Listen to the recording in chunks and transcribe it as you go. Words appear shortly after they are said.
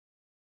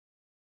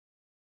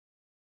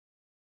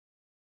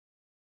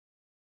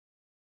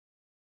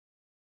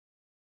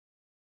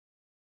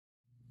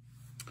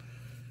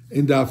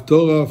In the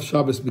Haftorah of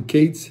Shabbos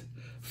Miketz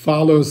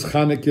follows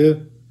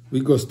Chanukah. We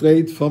go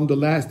straight from the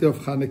last day of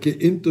Chanukah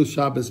into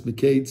Shabbos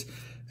Miketz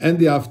and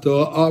the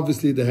Haftorah.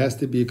 Obviously, there has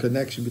to be a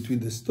connection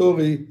between the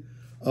story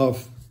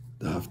of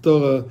the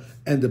Haftorah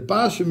and the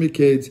Parsha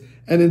Miketz,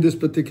 and in this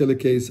particular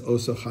case,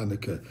 also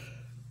Chanukah.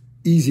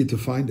 Easy to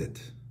find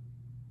it.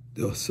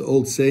 There's an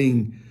old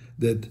saying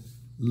that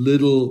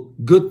little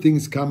good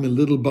things come in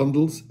little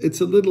bundles.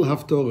 It's a little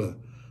Haftorah,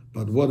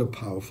 but what a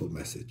powerful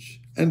message.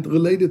 And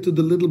related to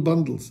the little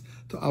bundles,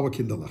 to our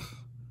Kinderlach.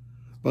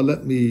 But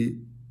let me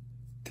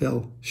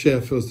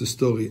share first the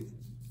story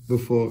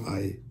before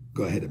I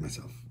go ahead of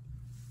myself.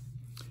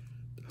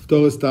 The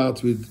Haftorah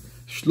starts with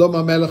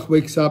Shlomo Melech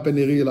wakes up and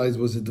he realizes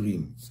it was a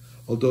dream.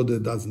 Although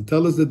that doesn't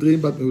tell us the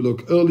dream, but we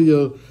look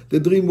earlier,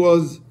 the dream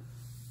was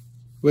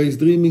where he's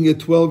dreaming a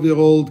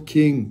 12-year-old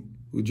king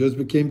who just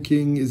became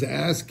king is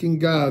asking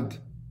God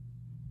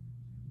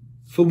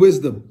for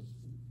wisdom.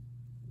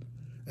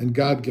 And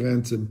God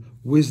grants him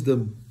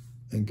wisdom,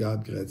 and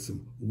God grants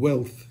him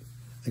wealth,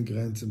 and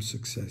grants him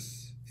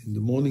success. In the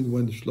morning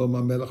when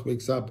Shlomo Melech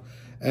wakes up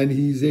and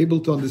he's able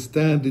to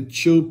understand the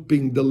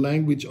chirping, the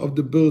language of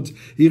the birds,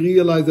 he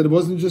realized that it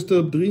wasn't just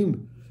a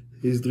dream.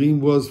 His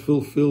dream was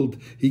fulfilled.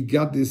 He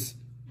got this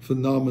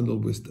phenomenal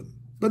wisdom.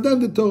 But then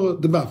the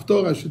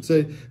Haftorah, I should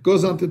say,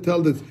 goes on to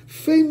tell this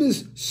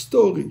famous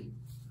story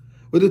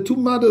where the two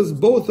mothers,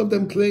 both of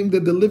them claim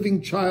that the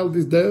living child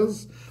is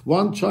theirs.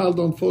 One child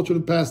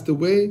unfortunately passed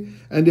away,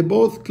 and they're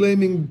both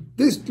claiming,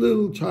 this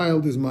little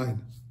child is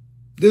mine.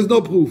 There's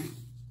no proof.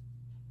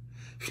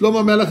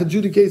 Shlomo Melech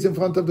adjudicates in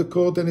front of the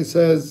court and he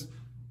says,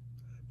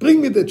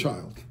 bring me the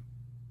child.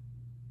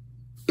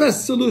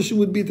 Best solution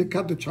would be to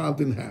cut the child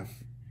in half.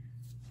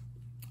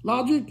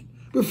 Logic?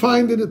 We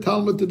find in the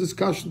Talmud the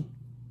discussion.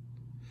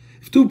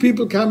 If two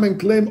people come and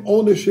claim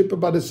ownership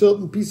about a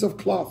certain piece of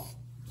cloth,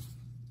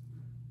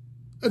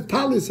 a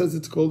talis as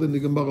it's called in the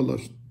Gemara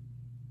Lashon,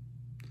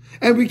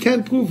 and we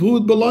can't prove who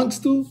it belongs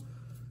to,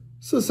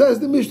 so says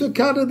the Mishnah,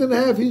 cut it in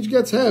half, each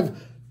gets half.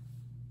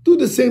 Do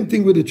the same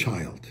thing with a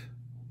child.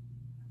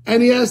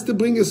 And he has to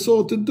bring a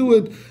sword to do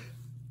it.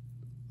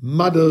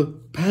 Mother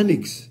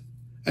panics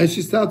and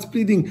she starts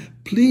pleading,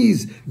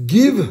 please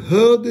give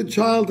her the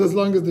child as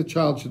long as the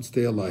child should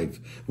stay alive.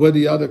 Where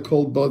the other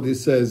cold body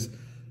says,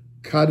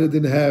 cut it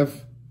in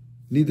half,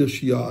 neither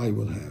she or I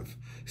will have.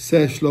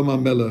 Says Shlomo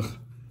Melech,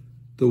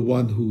 the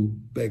one who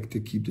begged to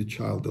keep the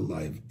child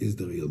alive is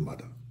the real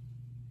mother.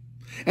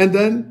 And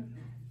then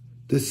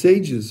the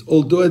sages,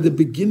 although at the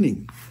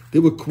beginning they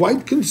were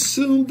quite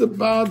concerned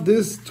about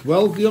this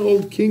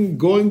 12-year-old king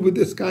going with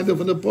this kind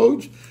of an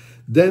approach,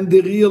 then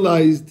they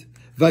realized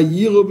they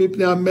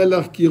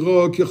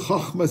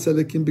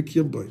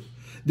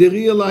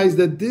realized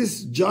that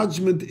this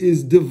judgment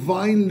is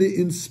divinely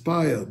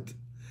inspired.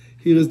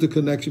 Here is the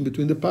connection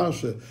between the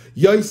parsha.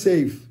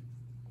 Yosef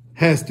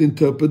has to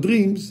interpret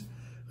dreams,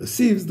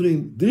 receives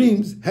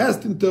dreams, has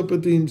to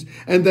interpret dreams,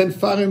 and then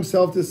for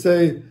himself to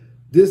say,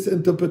 this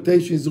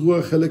interpretation is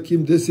Ruach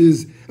Elokim, this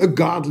is a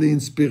godly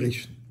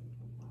inspiration.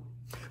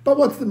 But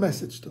what's the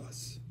message to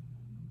us?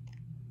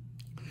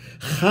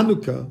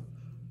 Chanukah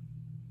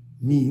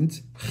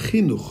means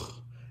chinuch,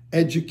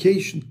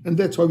 education, and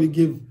that's why we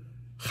give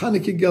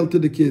Chanukah geld to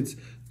the kids,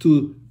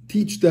 to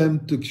teach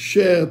them, to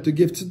share, to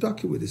give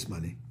tzedakah with this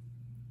money.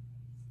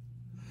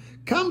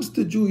 Comes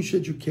to Jewish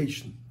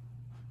education.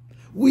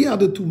 We are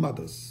the two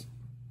mothers,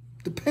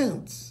 the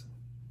parents.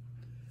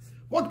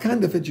 What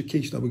kind of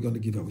education are we going to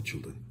give our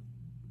children?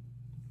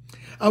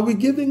 Are we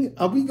going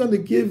to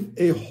give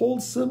a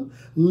wholesome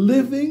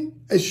living,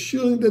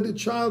 assuring that the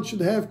child should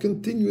have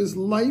continuous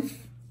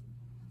life?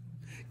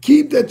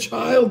 Keep the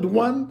child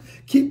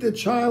keep the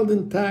child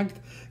intact,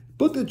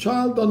 put the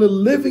child on a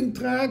living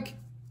track,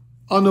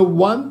 on a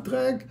one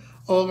track,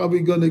 or are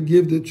we going to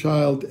give the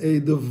child a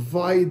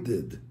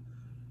divided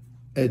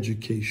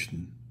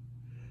education?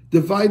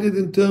 Divided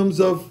in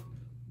terms of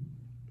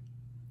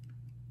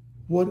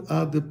what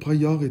are the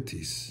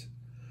priorities?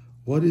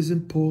 What is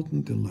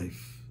important in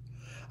life?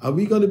 Are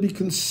we going to be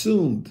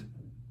consumed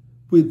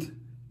with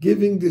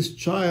giving this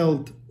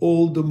child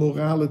all the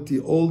morality,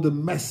 all the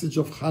message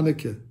of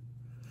Chanukah,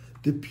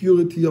 the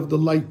purity of the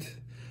light,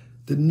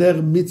 the ner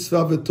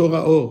mitzvah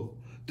v'torah or,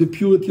 the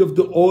purity of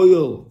the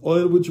oil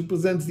which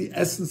represents the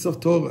essence of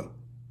Torah,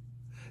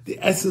 the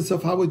essence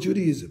of our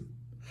Judaism?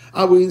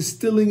 Are we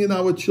instilling in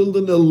our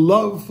children a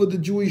love for the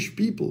Jewish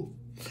people?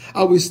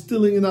 Are we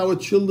instilling in our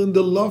children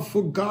the love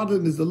for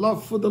godliness, the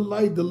love for the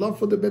light, the love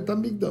for the Bet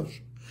HaMikdash,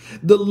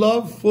 the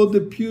love for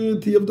the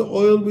purity of the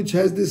oil which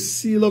has the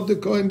seal of the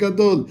Kohen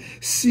Gadol,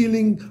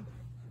 sealed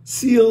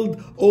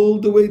all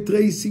the way,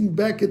 tracing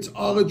back its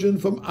origin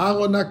from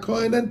Aaron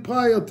HaKohen and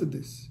prior to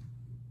this?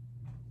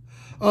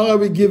 Or are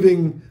we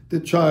giving the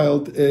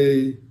child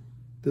a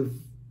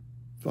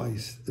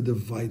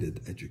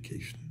divided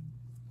education?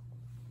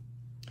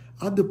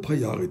 Are the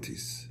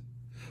priorities?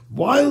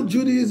 While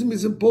Judaism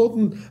is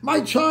important, my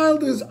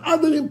child is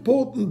other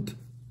important.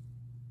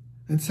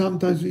 And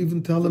sometimes we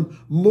even tell them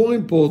more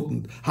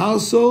important. How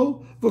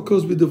so?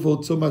 Because we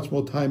devote so much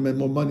more time and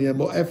more money and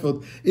more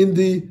effort in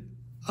the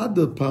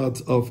other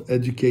parts of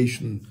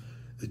education,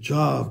 a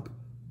job,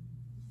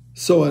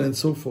 so on and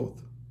so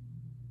forth.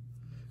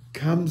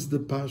 Comes the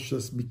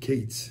Parshas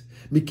Miketz.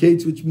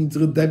 Miketz, which means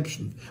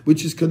redemption,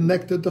 which is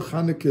connected to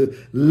Chanukah.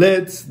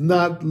 Let's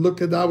not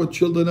look at our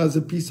children as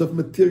a piece of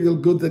material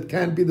good that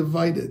can't be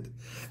divided.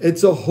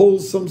 It's a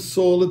wholesome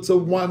soul. It's a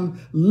one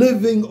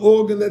living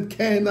organ that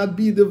cannot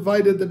be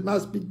divided, that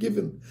must be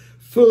given.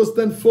 First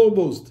and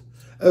foremost,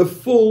 a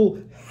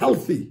full,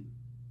 healthy,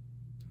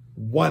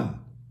 one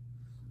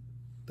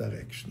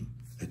direction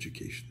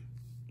education.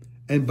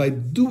 And by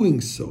doing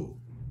so,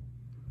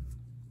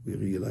 we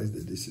realize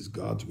that this is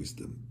God's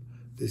wisdom.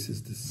 This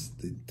is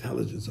the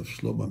intelligence of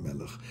Shlomo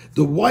Melech,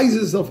 the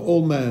wisest of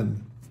all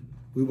men.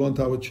 We want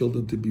our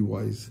children to be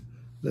wise.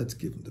 Let's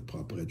give them the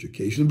proper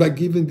education. By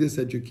giving this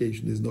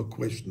education, there's no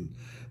question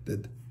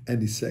that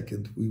any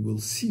second we will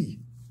see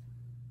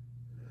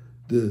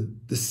the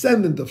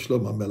descendant of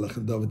Shlomo Melech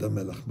and David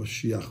HaMelech,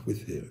 Mashiach,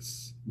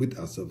 with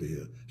us over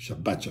here.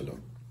 Shabbat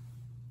Shalom.